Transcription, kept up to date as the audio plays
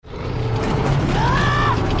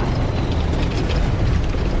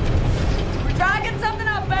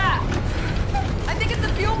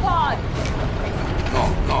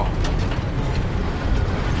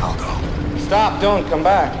don't come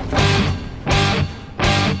back.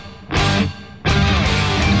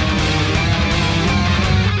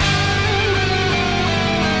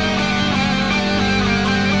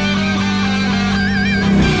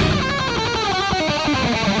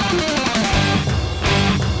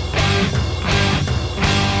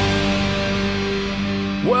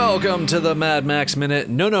 Welcome to the Mad Max Minute.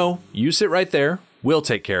 No, you sit right there. We'll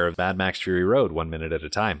take care of Mad Max Fury Road 1 minute at a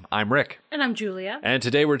time. I'm Rick. And I'm Julia. And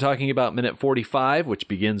today we're talking about minute 45, which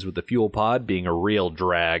begins with the fuel pod being a real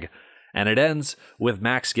drag. And it ends with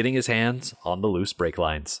Max getting his hands on the loose brake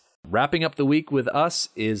lines. Wrapping up the week with us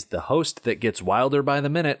is the host that gets wilder by the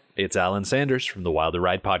minute. It's Alan Sanders from the Wilder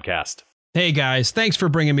Ride podcast. Hey guys, thanks for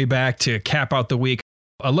bringing me back to cap out the week.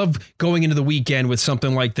 I love going into the weekend with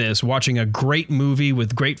something like this, watching a great movie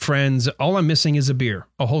with great friends. All I'm missing is a beer.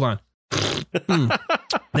 Oh, hold on.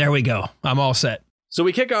 There we go. I'm all set. So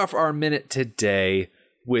we kick off our minute today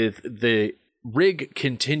with the rig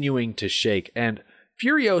continuing to shake. And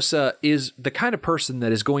Furiosa is the kind of person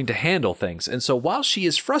that is going to handle things. And so while she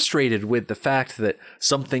is frustrated with the fact that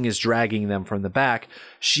something is dragging them from the back,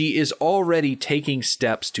 she is already taking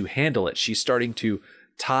steps to handle it. She's starting to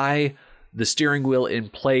tie the steering wheel in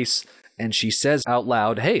place, and she says out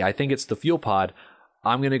loud, hey, I think it's the fuel pod.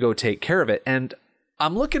 I'm going to go take care of it. And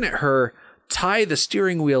I'm looking at her tie the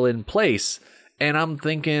steering wheel in place, and I'm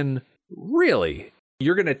thinking, really?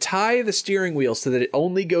 You're going to tie the steering wheel so that it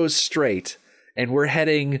only goes straight, and we're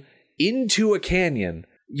heading into a canyon.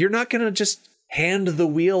 You're not going to just hand the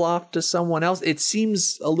wheel off to someone else? It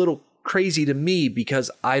seems a little crazy to me because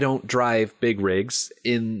I don't drive big rigs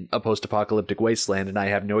in a post-apocalyptic wasteland and I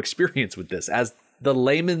have no experience with this. As the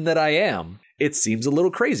layman that I am, it seems a little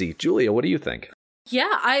crazy. Julia, what do you think?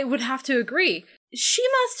 Yeah, I would have to agree. She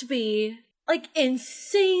must be, like,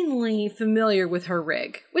 insanely familiar with her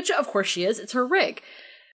rig, which of course she is. It's her rig.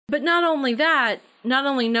 But not only that, not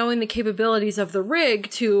only knowing the capabilities of the rig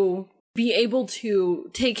to be able to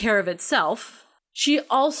take care of itself, she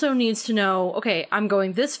also needs to know, okay, I'm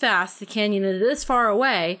going this fast, the canyon is this far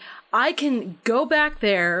away, I can go back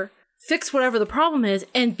there, fix whatever the problem is,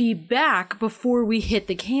 and be back before we hit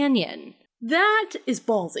the canyon. That is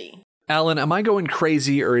ballsy. Alan, am I going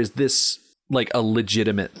crazy, or is this like a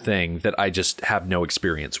legitimate thing that I just have no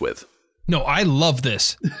experience with? No, I love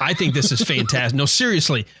this. I think this is fantastic. No,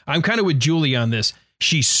 seriously, I'm kind of with Julie on this.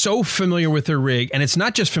 She's so familiar with her rig, and it's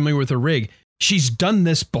not just familiar with her rig. She's done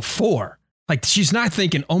this before. Like, she's not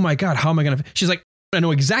thinking, oh my God, how am I going to... She's like, I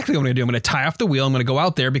know exactly what I'm going to do. I'm going to tie off the wheel. I'm going to go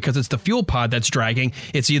out there because it's the fuel pod that's dragging.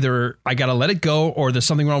 It's either I got to let it go or there's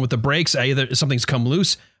something wrong with the brakes. Either something's come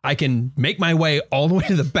loose. I can make my way all the way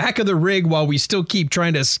to the back of the rig while we still keep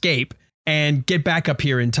trying to escape and get back up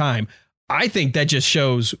here in time. I think that just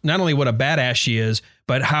shows not only what a badass she is,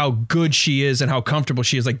 but how good she is and how comfortable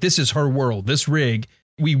she is. Like, this is her world. This rig,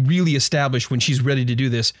 we really establish when she's ready to do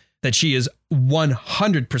this that she is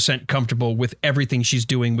 100% comfortable with everything she's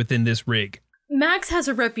doing within this rig. Max has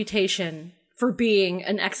a reputation for being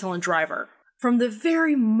an excellent driver. From the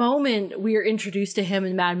very moment we are introduced to him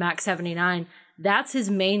in Mad Max 79, that's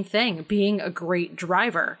his main thing, being a great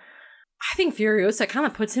driver. I think Furiosa kind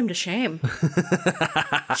of puts him to shame.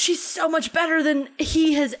 She's so much better than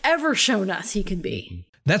he has ever shown us he can be.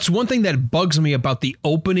 That's one thing that bugs me about the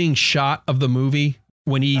opening shot of the movie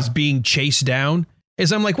when he's being chased down.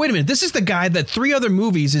 Is I'm like, wait a minute, this is the guy that 3 other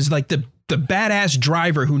movies is like the badass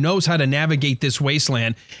driver who knows how to navigate this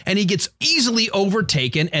wasteland, and he gets easily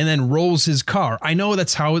overtaken and then rolls his car. I know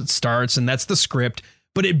that's how it starts and that's the script,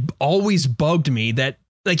 but it always bugged me that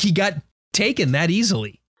like he got taken that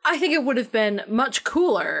easily. I think it would have been much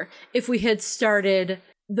cooler if we had started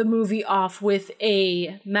the movie off with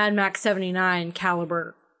a Mad Max 79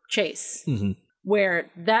 caliber chase, where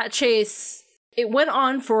that chase, it went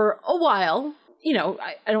on for a while. You know,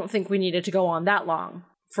 I don't think we needed to go on that long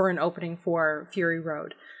for an opening for Fury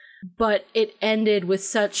Road. But it ended with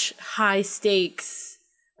such high stakes,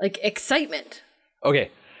 like, excitement. Okay,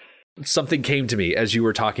 something came to me as you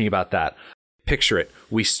were talking about that. Picture it.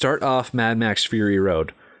 We start off Mad Max Fury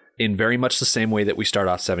Road in very much the same way that we start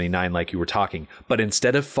off 79 like you were talking. But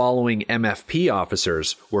instead of following MFP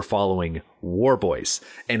officers, we're following war boys.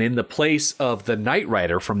 And in the place of the Knight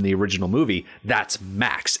Rider from the original movie, that's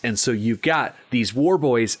Max. And so you've got these war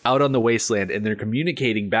boys out on the wasteland and they're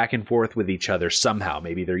communicating back and forth with each other somehow.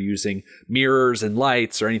 Maybe they're using mirrors and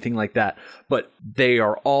lights or anything like that. But they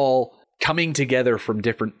are all coming together from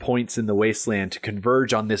different points in the wasteland to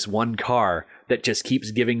converge on this one car that just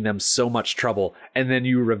keeps giving them so much trouble. And then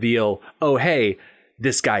you reveal, oh, hey,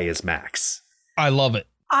 this guy is Max. I love it.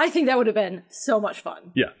 I think that would have been so much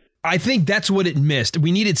fun. Yeah. I think that's what it missed.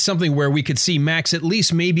 We needed something where we could see Max at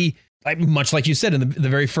least maybe much like you said in the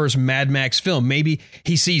very first Mad Max film, maybe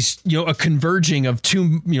he sees, a converging of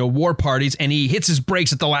two, war parties, and he hits his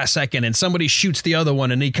brakes at the last second and somebody shoots the other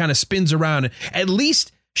one and he kind of spins around. At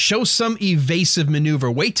least show some evasive maneuver.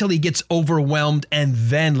 Wait till he gets overwhelmed and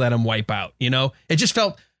then let him wipe out. It just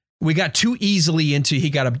felt we got too easily into he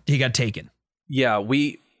got taken. Yeah,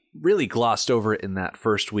 we really glossed over it in that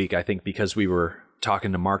first week, I think, because we were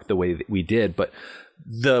talking to Mark the way that we did. But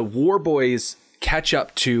the War Boys catch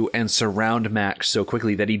up to and surround Max so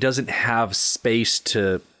quickly that he doesn't have space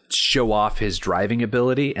to show off his driving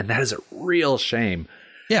ability, and that is a real shame.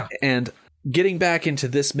 Yeah. And getting back into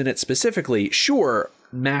this minute specifically, sure,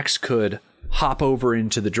 Max could hop over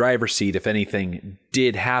into the driver's seat if anything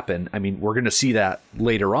did happen. I mean, we're going to see that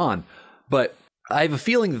later on, but I have a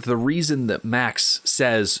feeling that the reason that Max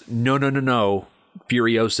says, no,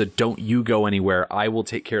 Furiosa, don't you go anywhere, I will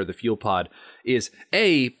take care of the fuel pod, is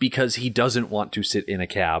A, because he doesn't want to sit in a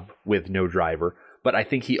cab with no driver, but I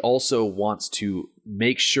think he also wants to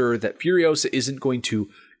make sure that Furiosa isn't going to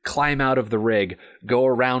climb out of the rig, go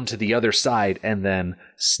around to the other side, and then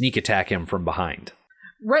sneak attack him from behind.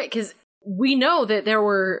 Right, because we know that there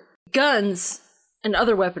were guns and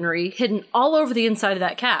other weaponry hidden all over the inside of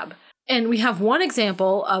that cab. And we have one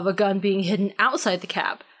example of a gun being hidden outside the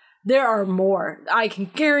cab. There are more. I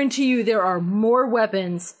can guarantee you there are more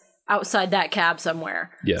weapons outside that cab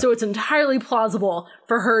somewhere. Yeah. So it's entirely plausible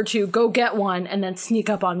for her to go get one and then sneak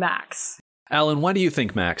up on Max. Alan, why do you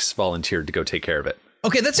think Max volunteered to go take care of it?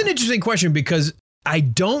 Okay, that's an interesting question because I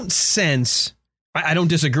don't sense... I don't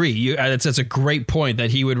disagree. That's a great point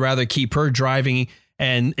that he would rather keep her driving,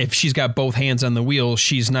 and if she's got both hands on the wheel,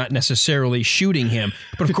 she's not necessarily shooting him.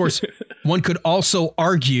 But of course, one could also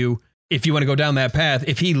argue, if you want to go down that path,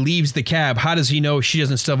 if he leaves the cab, how does he know she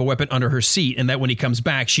doesn't still have a weapon under her seat and that when he comes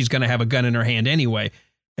back, she's going to have a gun in her hand anyway?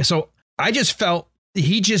 And so I just felt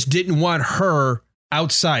he just didn't want her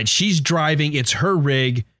outside. She's driving. It's her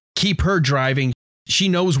rig. Keep her driving. She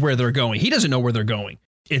knows where they're going. He doesn't know where they're going.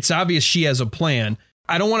 It's obvious she has a plan.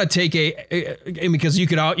 I don't want to take because you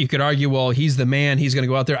could argue, well, he's the man. He's going to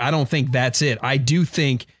go out there. I don't think that's it. I do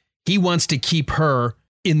think he wants to keep her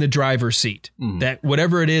in the driver's seat. That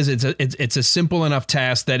whatever it is, it's a simple enough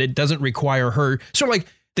task that it doesn't require her. Sort of like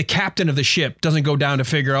the captain of the ship doesn't go down to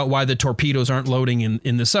figure out why the torpedoes aren't loading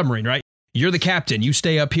in the submarine, right? You're the captain. You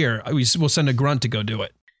stay up here. We'll send a grunt to go do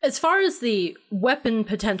it. As far as the weapon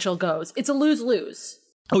potential goes, it's a lose-lose.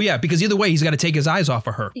 Oh, yeah, because either way, he's got to take his eyes off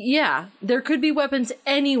of her. Yeah, there could be weapons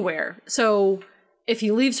anywhere. So if he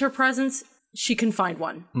leaves her presence, she can find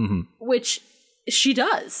one, which she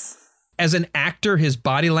does. As an actor, his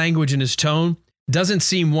body language and his tone doesn't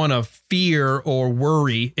seem one of fear or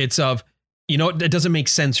worry. It's of, it doesn't make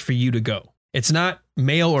sense for you to go. It's not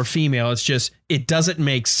male or female. It's just, it doesn't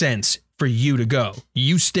make sense for you to go.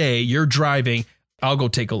 You stay, you're driving. I'll go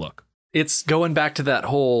take a look. It's going back to that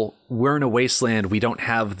whole, we're in a wasteland, we don't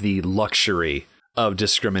have the luxury of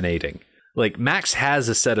discriminating. Like, Max has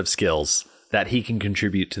a set of skills that he can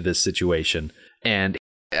contribute to this situation. And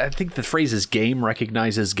I think the phrase is game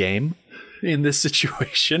recognizes game in this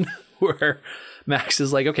situation, where Max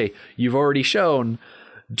is like, okay, you've already shown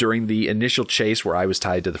during the initial chase where I was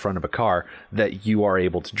tied to the front of a car that you are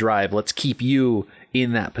able to drive. Let's keep you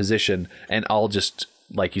in that position, and I'll just,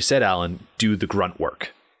 like you said, Alan, do the grunt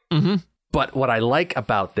work. But what I like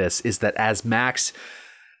about this is that as Max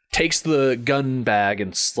takes the gun bag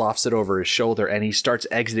and sloughs it over his shoulder and he starts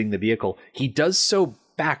exiting the vehicle, he does so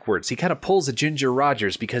backwards. He kind of pulls a Ginger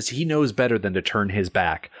Rogers because he knows better than to turn his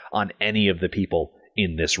back on any of the people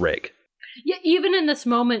in this rig. Yeah, even in this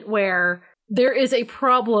moment where there is a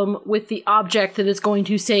problem with the object that is going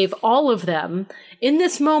to save all of them, in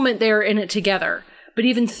this moment they're in it together. But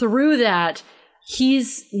even through that,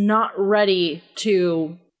 he's not ready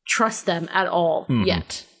to trust them at all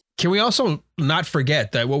yet. Can we also not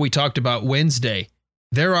forget that what we talked about Wednesday,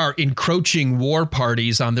 there are encroaching war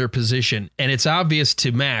parties on their position, and it's obvious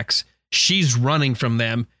to Max she's running from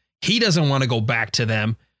them. He doesn't want to go back to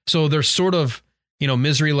them. So they're sort of,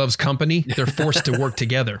 misery loves company. They're forced to work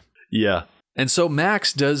together. Yeah. And so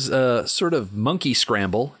Max does a sort of monkey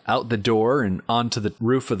scramble out the door and onto the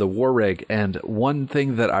roof of the war rig. And one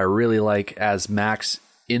thing that I really like as Max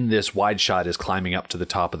in this wide shot is climbing up to the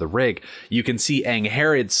top of the rig, you can see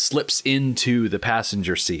Angharad slips into the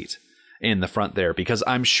passenger seat in the front there, because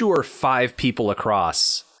I'm sure 5 people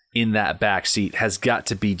across in that back seat has got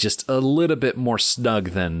to be just a little bit more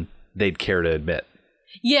snug than they'd care to admit.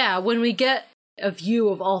 Yeah, when we get a view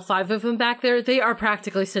of all 5 of them back there, they are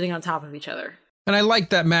practically sitting on top of each other. And I like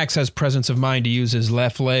that Max has presence of mind to use his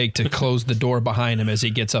left leg to close the door behind him as he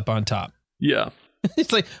gets up on top. Yeah.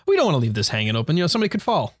 It's like, we don't want to leave this hanging open. Somebody could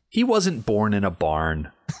fall. He wasn't born in a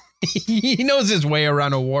barn. He knows his way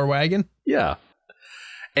around a war wagon. Yeah.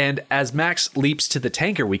 And as Max leaps to the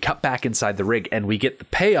tanker, we cut back inside the rig and we get the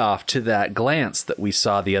payoff to that glance that we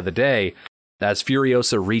saw the other day as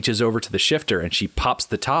Furiosa reaches over to the shifter and she pops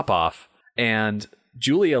the top off. And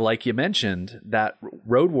Julia, like you mentioned, that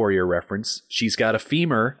Road Warrior reference, she's got a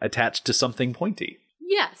femur attached to something pointy.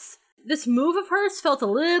 Yes. This move of hers felt a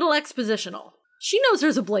little expositional. She knows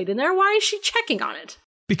there's a blade in there. Why is she checking on it?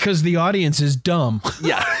 Because the audience is dumb.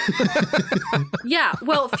 Yeah. Yeah,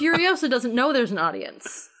 well, Furiosa doesn't know there's an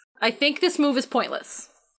audience. I think this move is pointless.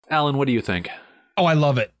 Alan, what do you think? Oh, I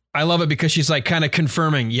love it. I love it because she's like kind of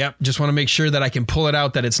confirming, yep, just want to make sure that I can pull it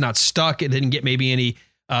out, that it's not stuck. It didn't get maybe any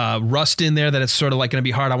rust in there, that it's sort of like going to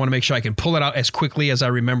be hard. I want to make sure I can pull it out as quickly as I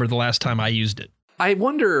remember the last time I used it. I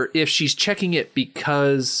wonder if she's checking it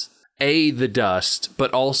because, A, the dust,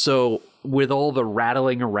 but also with all the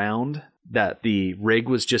rattling around that the rig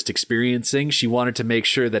was just experiencing, she wanted to make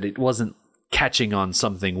sure that it wasn't catching on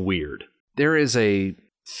something weird. There is a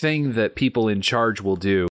thing that people in charge will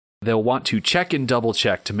do. They'll want to check and double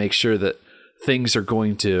check to make sure that things are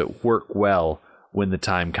going to work well when the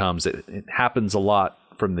time comes. It happens a lot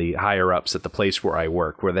from the higher ups at the place where I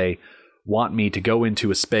work, where they want me to go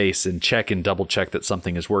into a space and check and double check that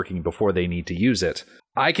something is working before they need to use it.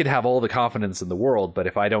 I could have all the confidence in the world, but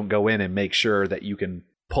if I don't go in and make sure that you can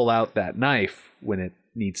pull out that knife when it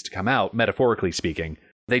needs to come out, metaphorically speaking,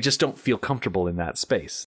 they just don't feel comfortable in that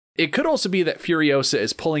space. It could also be that Furiosa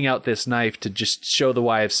is pulling out this knife to just show the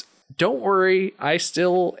wives, don't worry, I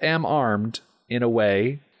still am armed in a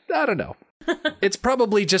way. I don't know. It's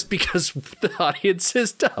probably just because the audience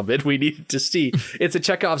is dumb and we needed to see. It's a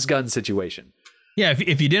Chekhov's gun situation. Yeah,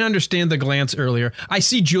 if you didn't understand the glance earlier, I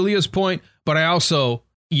see Julia's point, but I also,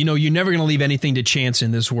 you're never going to leave anything to chance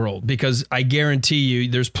in this world, because I guarantee you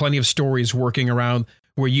there's plenty of stories working around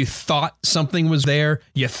where you thought something was there,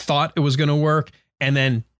 you thought it was going to work, and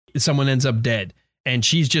then someone ends up dead. And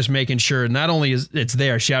she's just making sure not only is it's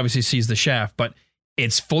there, she obviously sees the shaft, but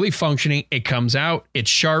it's fully functioning. It comes out. It's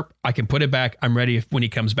sharp. I can put it back. I'm ready when he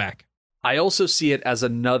comes back. I also see it as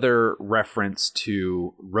another reference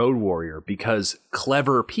to Road Warrior, because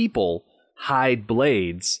clever people hide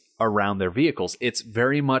blades around their vehicles. It's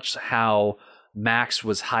very much how Max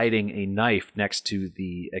was hiding a knife next to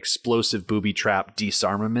the explosive booby trap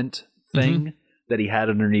disarmament thing that he had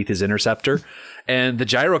underneath his interceptor. And the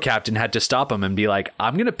gyro captain had to stop him and be like,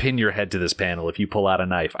 I'm going to pin your head to this panel if you pull out a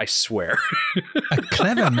knife. I swear. A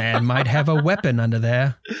clever man might have a weapon under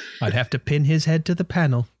there. I'd have to pin his head to the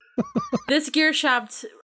panel. This gear shaft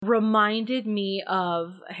reminded me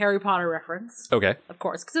of a Harry Potter reference. Okay. Of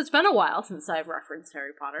course, because it's been a while since I've referenced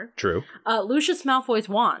Harry Potter. True. Lucius Malfoy's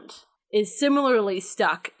wand is similarly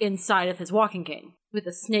stuck inside of his walking cane with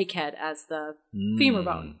a snake head as the femur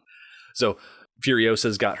bone. So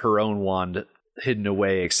Furiosa's got her own wand hidden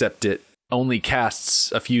away, except it only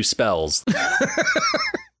casts a few spells.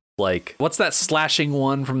 Like, what's that slashing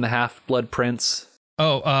one from the Half-Blood Prince?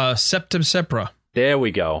 Oh, Septum Sepra. There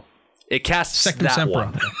we go. It casts Sectum that Sempra.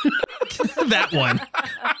 one. That one.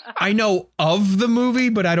 I know of the movie,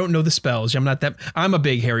 but I don't know the spells. I'm a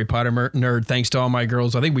big Harry Potter nerd, thanks to all my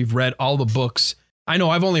girls. I think we've read all the books. I know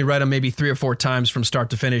I've only read them maybe 3 or 4 times from start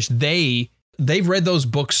to finish. They've read those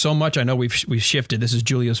books so much. I know we've shifted. This is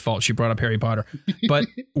Julia's fault. She brought up Harry Potter. But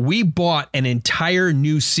we bought an entire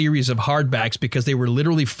new series of hardbacks because they were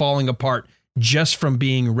literally falling apart just from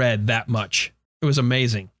being read that much. It was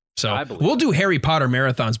amazing. So we'll do Harry Potter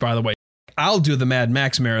marathons, by the way. I'll do the Mad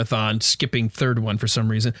Max marathon, skipping third one for some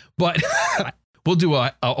reason. But we'll do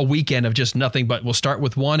a weekend of just nothing, but we'll start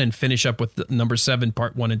with 1 and finish up with number 7,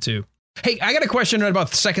 part 1 and 2. Hey, I got a question right about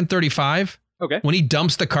second 35. Okay. When he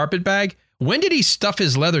dumps the carpet bag, when did he stuff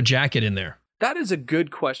his leather jacket in there? That is a good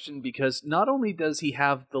question, because not only does he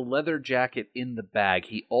have the leather jacket in the bag,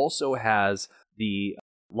 he also has the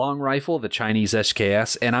long rifle, the Chinese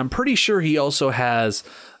SKS, and I'm pretty sure he also has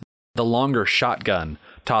the longer shotgun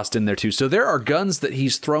tossed in there too. So there are guns that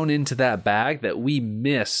he's thrown into that bag that we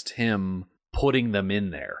missed him putting them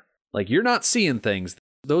in there. Like, you're not seeing things.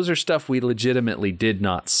 Those are stuff we legitimately did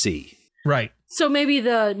not see. Right. So maybe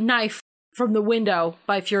the knife from the window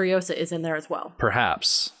by Furiosa is in there as well.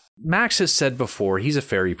 Perhaps. Max has said before, he's a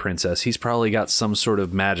fairy princess. He's probably got some sort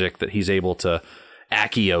of magic that he's able to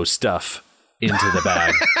Accio stuff into the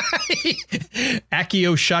bag.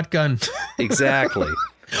 Accio shotgun. Exactly.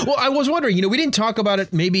 Well, I was wondering, we didn't talk about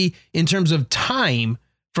it maybe in terms of time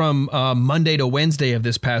from Monday to Wednesday of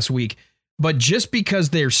this past week, but just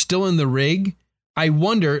because they're still in the rig, I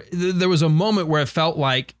wonder, there was a moment where it felt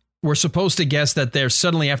like we're supposed to guess that they're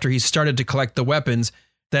suddenly, after he started to collect the weapons,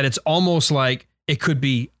 that it's almost like it could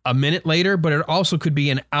be a minute later, but it also could be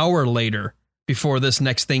an hour later before this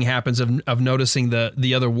next thing happens of noticing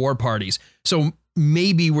the other war parties. So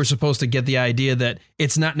maybe we're supposed to get the idea that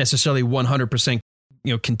it's not necessarily 100%,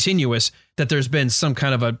 continuous, that there's been some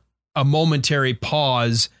kind of a momentary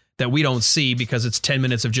pause that we don't see because it's 10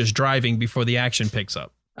 minutes of just driving before the action picks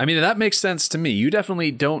up. I mean, that makes sense to me. You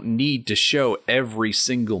definitely don't need to show every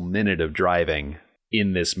single minute of driving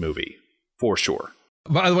in this movie, for sure.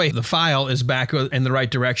 By the way, the file is back in the right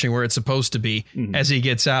direction where it's supposed to be as he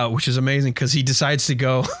gets out, which is amazing because he decides to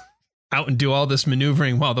go out and do all this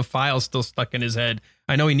maneuvering while the file's still stuck in his head.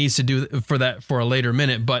 I know he needs to do that for a later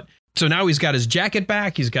minute, but so now he's got his jacket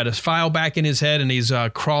back, he's got his file back in his head, and he's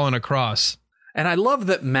crawling across. And I love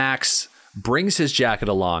that Max brings his jacket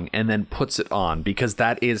along and then puts it on because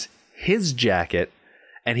that is his jacket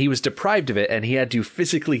and he was deprived of it and he had to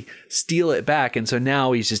physically steal it back. And so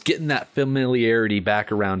now he's just getting that familiarity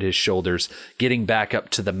back around his shoulders, getting back up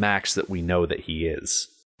to the Max that we know that he is.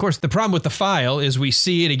 Of course, the problem with the file is we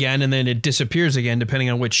see it again and then it disappears again depending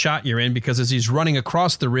on which shot you're in, because as he's running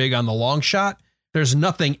across the rig on the long shot, there's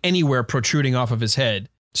nothing anywhere protruding off of his head.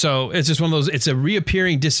 So it's just one of those, it's a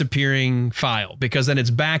reappearing, disappearing file, because then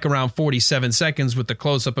it's back around 47 seconds with the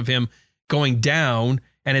close-up of him going down,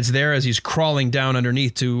 and it's there as he's crawling down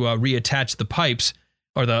underneath to reattach the pipes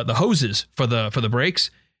or the hoses for the brakes.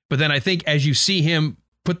 But then I think as you see him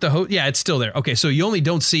put the hose, yeah, it's still there. Okay, so you only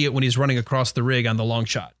don't see it when he's running across the rig on the long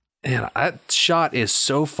shot. Man, that shot is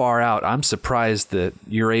so far out. I'm surprised that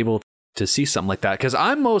you're able to see something like that, because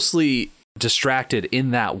I'm mostly distracted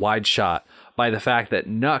in that wide shot by the fact that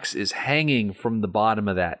Nux is hanging from the bottom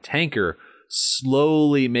of that tanker,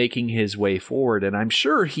 slowly making his way forward. And I'm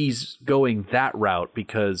sure he's going that route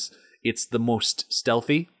because it's the most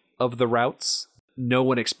stealthy of the routes. No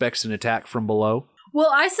one expects an attack from below.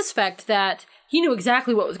 Well, I suspect that he knew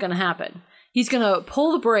exactly what was going to happen. He's going to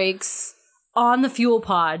pull the brakes on the fuel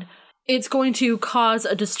pod. It's going to cause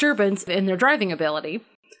a disturbance in their driving ability.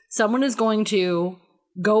 Someone is going to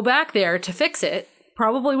go back there to fix it,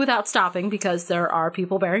 probably without stopping because there are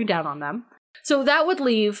people bearing down on them. So that would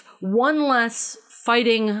leave one less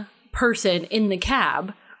fighting person in the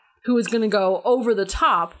cab who is going to go over the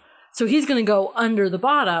top. So he's going to go under the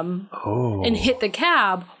bottom and hit the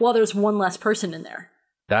cab while there's one less person in there.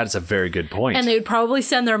 That is a very good point. And they would probably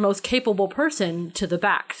send their most capable person to the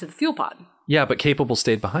back, to the fuel pod. Yeah, but capable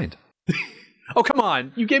stayed behind. Oh, come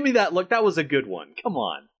on. You gave me that look. That was a good one. Come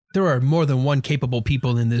on. There are more than one capable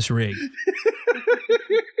people in this rig.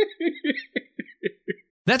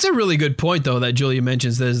 That's a really good point, though, that Julia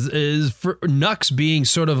mentions. Is for Nux being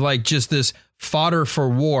sort of like just this fodder for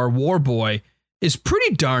war boy is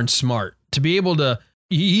pretty darn smart to be able to.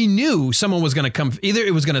 He knew someone was going to come. Either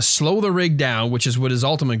it was going to slow the rig down, which is what his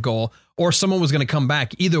ultimate goal, or someone was going to come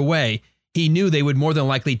back. Either way, he knew they would more than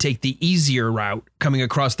likely take the easier route coming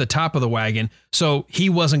across the top of the wagon. So he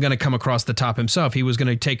wasn't going to come across the top himself. He was going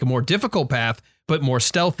to take a more difficult path, but more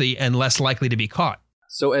stealthy and less likely to be caught.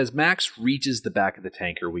 So as Max reaches the back of the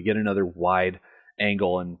tanker, we get another wide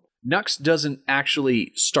angle, and Nux doesn't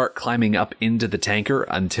actually start climbing up into the tanker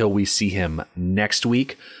until we see him next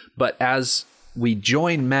week. But as we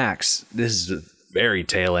join Max, this is the very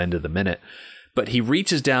tail end of the minute, but he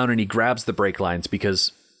reaches down and he grabs the brake lines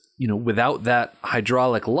because, without that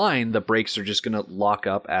hydraulic line, the brakes are just going to lock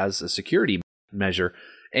up as a security measure.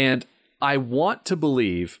 And I want to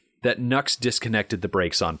believe that Nux disconnected the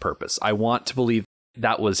brakes on purpose. I want to believe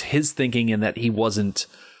that was his thinking and that he wasn't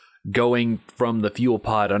going from the fuel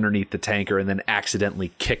pod underneath the tanker and then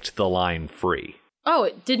accidentally kicked the line free. Oh,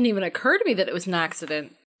 it didn't even occur to me that it was an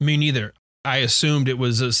accident. Me neither. I assumed it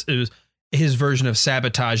was his version of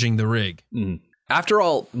sabotaging the rig. Mm. After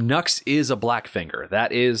all, Nux is a Blackfinger.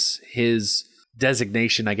 That is his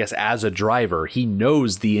designation, I guess, as a driver. He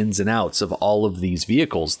knows the ins and outs of all of these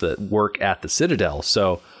vehicles that work at the Citadel.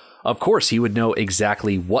 So, of course, he would know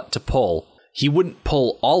exactly what to pull. He wouldn't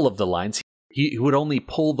pull all of the lines. He would only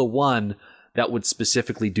pull the one that would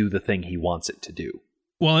specifically do the thing he wants it to do.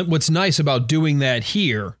 Well, what's nice about doing that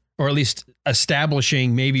here, or at least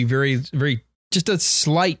establishing maybe very, very, just a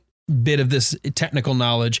slight bit of this technical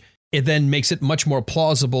knowledge, it then makes it much more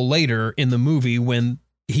plausible later in the movie when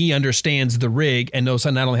he understands the rig and knows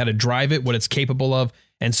not only how to drive it, what it's capable of.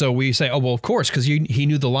 And so we say, oh, well, of course, because he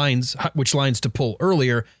knew the lines, which lines to pull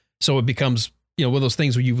earlier. So it becomes, one of those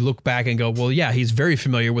things where you look back and go, well, yeah, he's very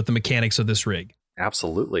familiar with the mechanics of this rig.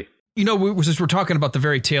 Absolutely. Since we're talking about the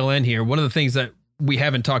very tail end here, one of the things that we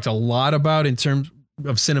haven't talked a lot about in terms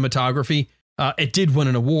of cinematography, it did win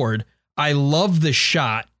an award. I love the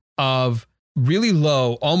shot of really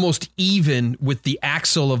low, almost even with the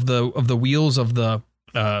axle of the wheels of the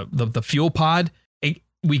the fuel pod.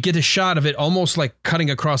 We get a shot of it almost like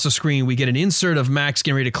cutting across the screen. We get an insert of Max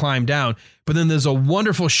getting ready to climb down, but then there's a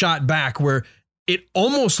wonderful shot back where it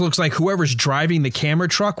almost looks like whoever's driving the camera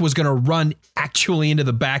truck was going to run actually into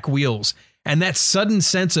the back wheels. And that sudden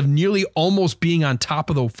sense of nearly almost being on top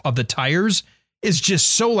of the tires is just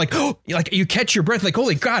so like you catch your breath, like,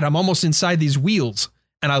 holy God, I'm almost inside these wheels.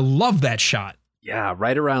 And I love that shot. Yeah,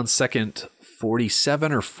 right around second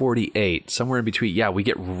 47 or 48, somewhere in between. Yeah, we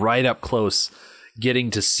get right up close, getting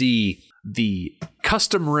to see the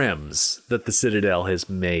custom rims that the Citadel has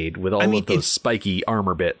made with all of those spiky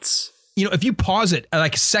armor bits. You know, if you pause it at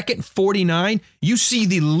like second 49, you see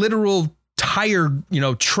the literal tire,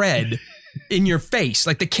 tread in your face.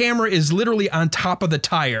 Like the camera is literally on top of the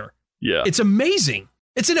tire. Yeah. It's amazing.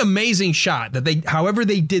 It's an amazing shot that however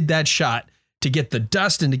they did that shot to get the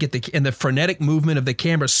dust and to get the frenetic movement of the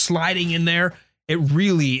camera sliding in there.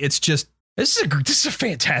 This is a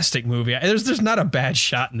fantastic movie. There's not a bad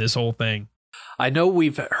shot in this whole thing. I know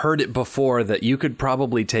we've heard it before that you could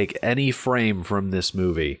probably take any frame from this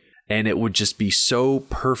movie and it would just be so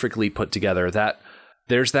perfectly put together that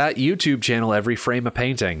there's that YouTube channel, Every Frame a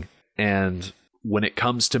Painting. And when it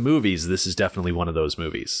comes to movies, this is definitely one of those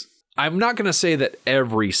movies. I'm not going to say that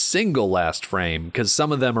every single last frame, because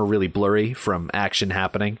some of them are really blurry from action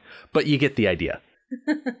happening, but you get the idea.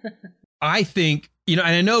 I think, and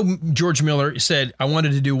I know George Miller said, I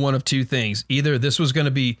wanted to do one of two things. Either this was going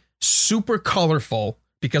to be super colorful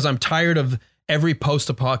because I'm tired of every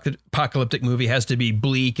post-apocalyptic movie has to be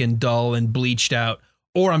bleak and dull and bleached out,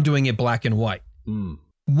 or I'm doing it black and white.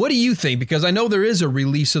 What do you think? Because I know there is a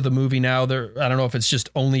release of the movie now. I don't know if it's just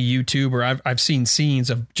only YouTube or I've seen scenes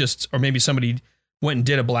of or maybe somebody went and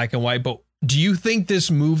did a black and white. But do you think this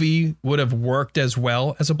movie would have worked as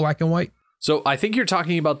well as a black and white? So I think you're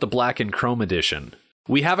talking about the black and chrome edition.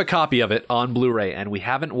 We have a copy of it on Blu-ray and we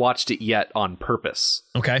haven't watched it yet on purpose.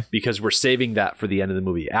 Okay. Because we're saving that for the end of the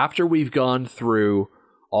movie. After we've gone through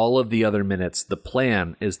all of the other minutes, the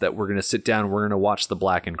plan is that we're going to sit down, we're going to watch the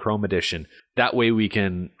black and chrome edition. That way we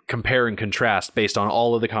can compare and contrast based on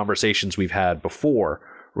all of the conversations we've had before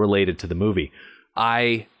related to the movie.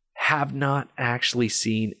 I have not actually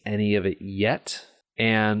seen any of it yet,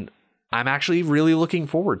 and I'm actually really looking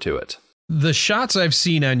forward to it. The shots I've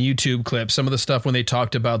seen on YouTube clips, some of the stuff when they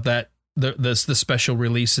talked about that, the special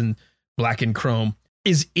release in black and chrome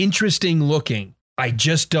is interesting looking. I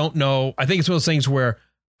just don't know. I think it's one of those things where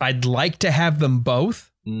I'd like to have them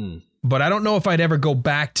both, but I don't know if I'd ever go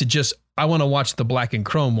back to I want to watch the black and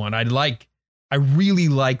chrome one. I really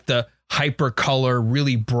like the hyper color,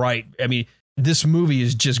 really bright. I mean, this movie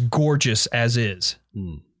is just gorgeous as is.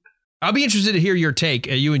 I'll be interested to hear your take,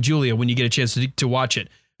 you and Julia, when you get a chance to watch it.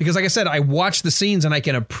 Because like I said, I watch the scenes and I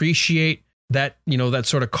can appreciate that, that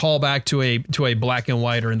sort of callback to a black and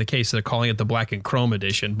white, or in the case they're calling it the black and chrome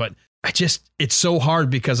edition. But it's so hard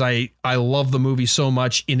because I love the movie so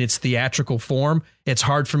much in its theatrical form. It's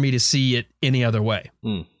hard for me to see it any other way.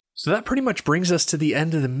 So that pretty much brings us to the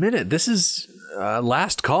end of the minute. This is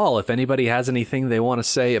last call. If anybody has anything they want to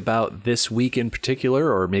say about this week in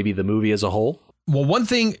particular, or maybe the movie as a whole. Well, one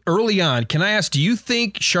thing early on, can I ask, do you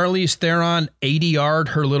think Charlize Theron ADR'd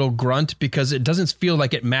her little grunt? Because it doesn't feel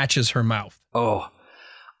like it matches her mouth. Oh,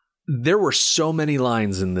 there were so many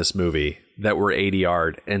lines in this movie that were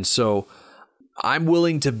ADR'd. And so I'm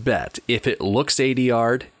willing to bet if it looks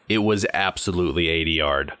ADR'd, it was absolutely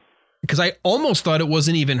ADR'd. Because I almost thought it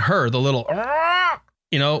wasn't even her, the little,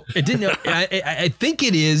 it didn't. I think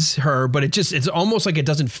it is her, but it's almost like it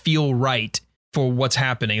doesn't feel right for what's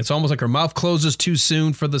happening. It's almost like her mouth closes too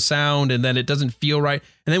soon for the sound, and then it doesn't feel right.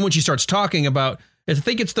 And then when she starts talking about, I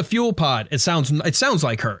think it's the fuel pod, it sounds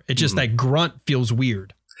like her. It's just that grunt feels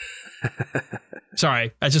weird.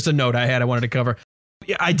 Sorry, that's just a note I wanted to cover.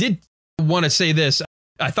 Yeah, I did want to say this.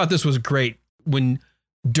 I thought this was great when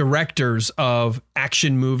directors of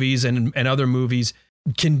action movies and other movies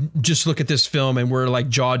can just look at this film and we're like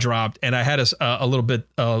jaw dropped. And I had a little bit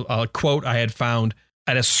a quote I had found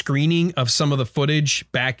at a screening of some of the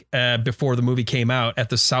footage back before the movie came out at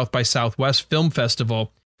the South by Southwest Film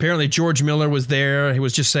Festival. Apparently George Miller was there. He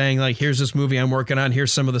was just saying, like, here's this movie I'm working on.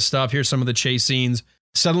 Here's some of the stuff. Here's some of the chase scenes.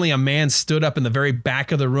 Suddenly a man stood up in the very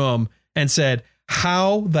back of the room and said,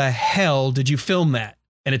 "How the hell did you film that?"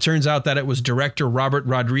 And it turns out that it was director Robert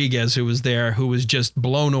Rodriguez who was there, who was just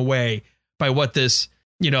blown away by what this,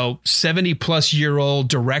 70-plus-year-old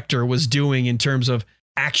director was doing in terms of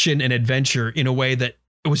action and adventure in a way that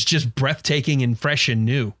it was just breathtaking and fresh and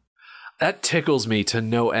new. That tickles me to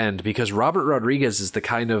no end, because Robert Rodriguez is the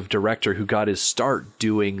kind of director who got his start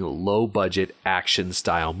doing low-budget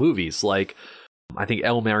action-style movies like I think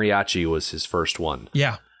El Mariachi was his first one.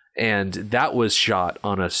 Yeah. And that was shot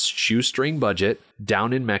on a shoestring budget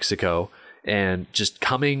down in Mexico, and just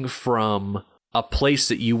coming from a place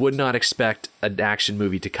that you would not expect an action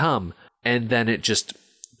movie to come. And then it just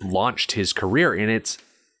launched his career. And it's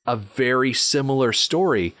a very similar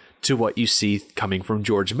story to what you see coming from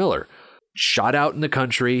George Miller. Shot out in the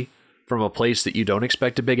country from a place that you don't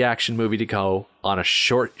expect a big action movie to go, on a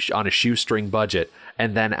shoestring budget.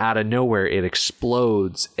 And then out of nowhere, it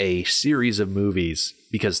explodes a series of movies,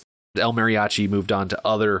 because El Mariachi moved on to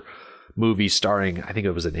other movies starring, I think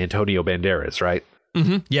it was an Antonio Banderas, right?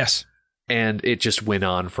 Mm-hmm. Yes. And it just went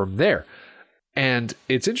on from there. And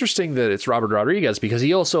it's interesting that it's Robert Rodriguez, because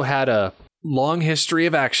he also had a long history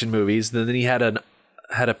of action movies. Then he had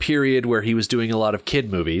a period where he was doing a lot of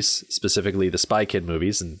kid movies, specifically the Spy Kid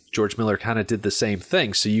movies. And George Miller kind of did the same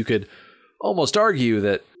thing. So you could almost argue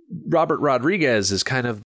that Robert Rodriguez is kind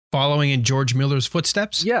of following in George Miller's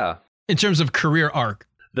footsteps. Yeah. In terms of career arc.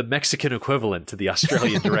 The Mexican equivalent to the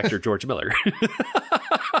Australian director George Miller.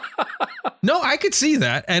 No, I could see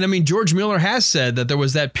that. And I mean, George Miller has said that there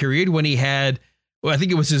was that period when he had, well, I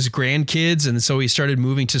think it was his grandkids. And so he started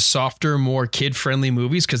moving to softer, more kid-friendly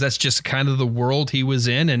movies, because that's just kind of the world he was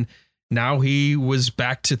in. And now he was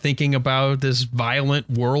back to thinking about this violent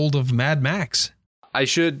world of Mad Max. I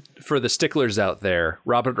should, for the sticklers out there,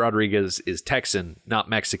 Robert Rodriguez is Texan, not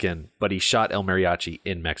Mexican, but he shot El Mariachi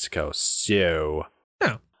in Mexico. So,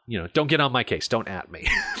 don't get on my case. Don't at me.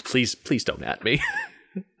 Please don't at me.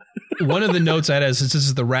 One of the notes I had, since this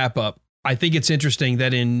is the wrap up, I think it's interesting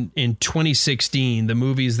that in 2016, the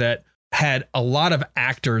movies that had a lot of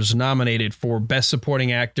actors nominated for Best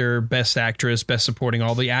Supporting Actor, Best Actress, Best Supporting,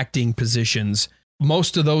 all the acting positions,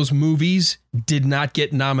 most of those movies did not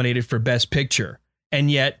get nominated for Best Picture.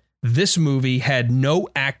 And yet this movie had no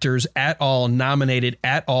actors at all nominated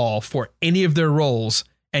at all for any of their roles.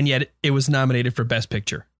 And yet it was nominated for Best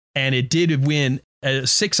Picture. And it did win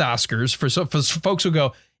 6 Oscars for folks who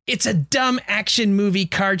go, it's a dumb action movie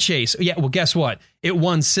car chase. Yeah, well, guess what? It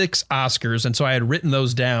won 6 Oscars. And so I had written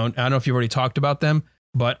those down. I don't know if you've already talked about them,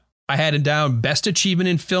 but I had it down. Best Achievement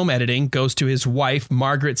in Film Editing goes to his wife,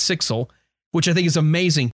 Margaret Sixel, which I think is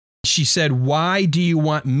amazing. She said, why do you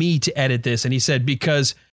want me to edit this? And he said,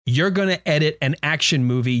 because you're going to edit an action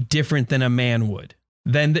movie different than a man would.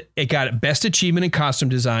 Then it got Best Achievement in Costume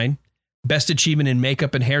Design, Best Achievement in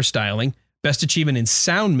Makeup and Hairstyling, Best Achievement in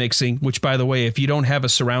Sound Mixing, which, by the way, if you don't have a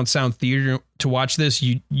surround sound theater to watch this,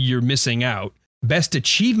 you're missing out. Best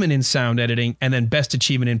Achievement in Sound Editing, and then Best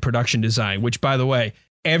Achievement in Production Design, which, by the way,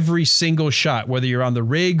 every single shot, whether you're on the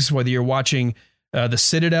rigs, whether you're watching the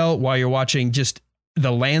Citadel, while you're watching just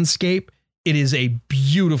the landscape, it is a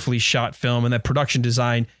beautifully shot film. And that production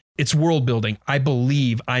design, it's world building. I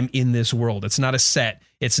believe I'm in this world. It's not a set.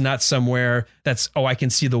 It's not somewhere that's, I can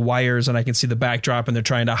see the wires and I can see the backdrop and they're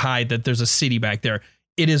trying to hide that there's a city back there.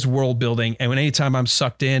 It is world building. And anytime I'm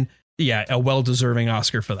sucked in, a well-deserving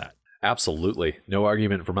Oscar for that. Absolutely. No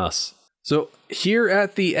argument from us. So here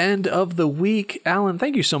at the end of the week, Alan,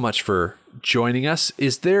 thank you so much for joining us.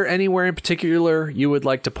 Is there anywhere in particular you would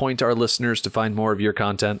like to point our listeners to find more of your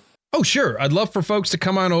content? Oh, sure. I'd love for folks to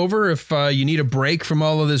come on over if you need a break from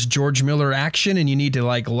all of this George Miller action and you need to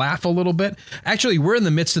laugh a little bit. Actually, we're in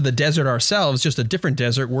the midst of the desert ourselves, just a different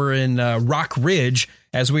desert. We're in Rock Ridge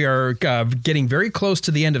as we are getting very close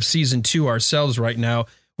to the end of season 2 ourselves right now.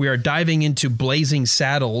 We are diving into Blazing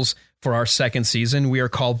Saddles for our second season. We are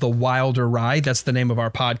called The Wilder Ride. That's the name of our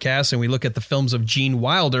podcast. And we look at the films of Gene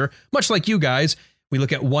Wilder, much like you guys. We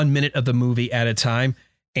look at 1 minute of the movie at a time.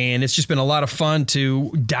 And it's just been a lot of fun to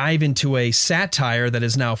dive into a satire that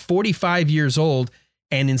is now 45 years old.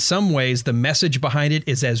 And in some ways, the message behind it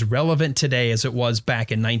is as relevant today as it was back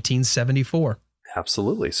in 1974.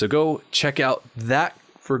 Absolutely. So go check out that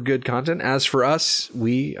for good content. As for us,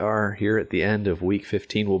 we are here at the end of week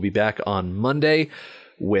 15. We'll be back on Monday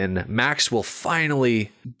when Max will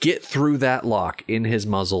finally get through that lock in his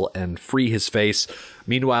muzzle and free his face.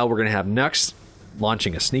 Meanwhile, we're going to have Nux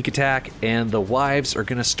launching a sneak attack, and the wives are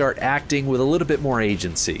going to start acting with a little bit more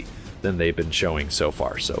agency than they've been showing so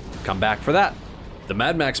far. So come back for that. The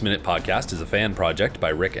Mad Max Minute podcast is a fan project by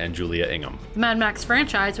Rick and Julia Ingham. The Mad Max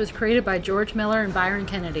franchise was created by George Miller and Byron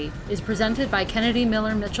Kennedy, is presented by Kennedy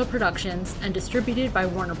Miller Mitchell Productions, and distributed by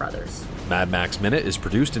Warner Brothers. Mad Max Minute is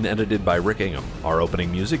produced and edited by Rick Ingham. Our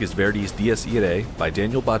opening music is Verdi's Dies Irae by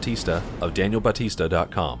Daniel Bautista of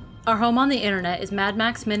danielbautista.com. Our home on the internet is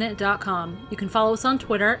madmaxminute.com. You can follow us on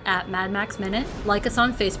Twitter at madmaxminute, like us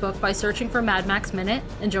on Facebook by searching for Mad Max Minute,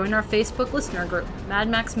 and join our Facebook listener group, Mad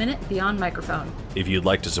Max Minute Beyond Microphone. If you'd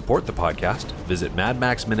like to support the podcast, visit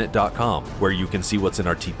madmaxminute.com, where you can see what's in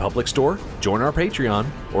our TeePublic store, join our Patreon,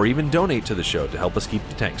 or even donate to the show to help us keep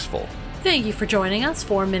the tanks full. Thank you for joining us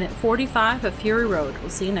for minute 45 of Fury Road.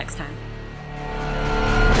 We'll see you next time.